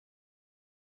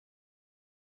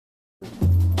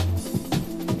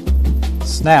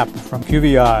Snap from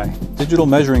QVI, digital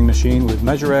measuring machine with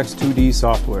MeasureX 2D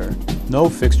software. No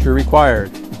fixture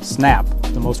required. Snap,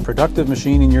 the most productive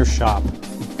machine in your shop.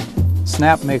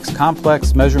 Snap makes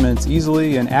complex measurements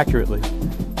easily and accurately.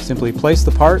 Simply place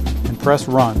the part and press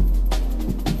run.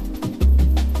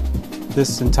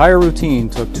 This entire routine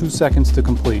took 2 seconds to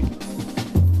complete.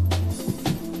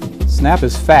 Snap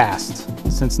is fast.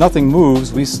 Since nothing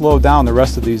moves, we slow down the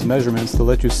rest of these measurements to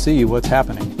let you see what's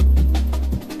happening.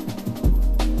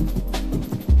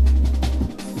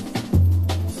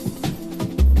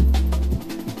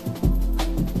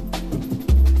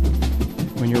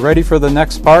 When you're ready for the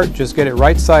next part, just get it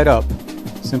right side up.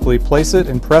 Simply place it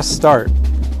and press start.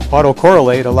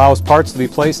 AutoCorrelate allows parts to be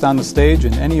placed on the stage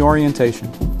in any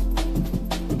orientation.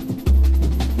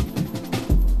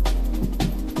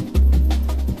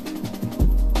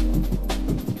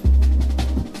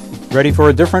 Ready for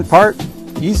a different part?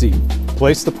 Easy.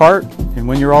 Place the part, and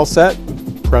when you're all set,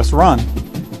 press run.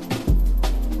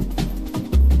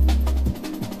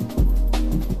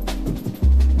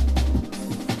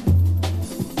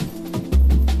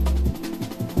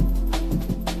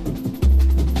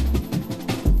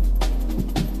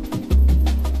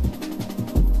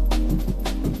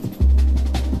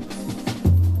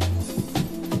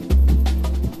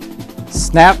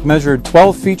 Snap measured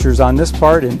 12 features on this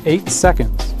part in 8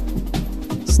 seconds.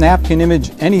 Snap can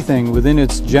image anything within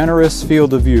its generous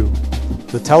field of view.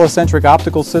 The telecentric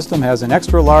optical system has an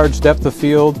extra large depth of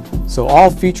field, so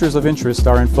all features of interest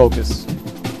are in focus.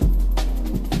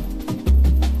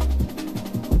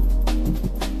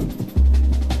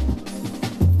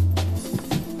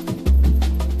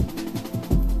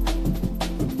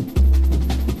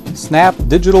 Snap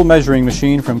digital measuring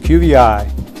machine from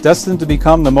QVI, destined to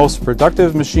become the most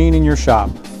productive machine in your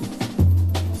shop.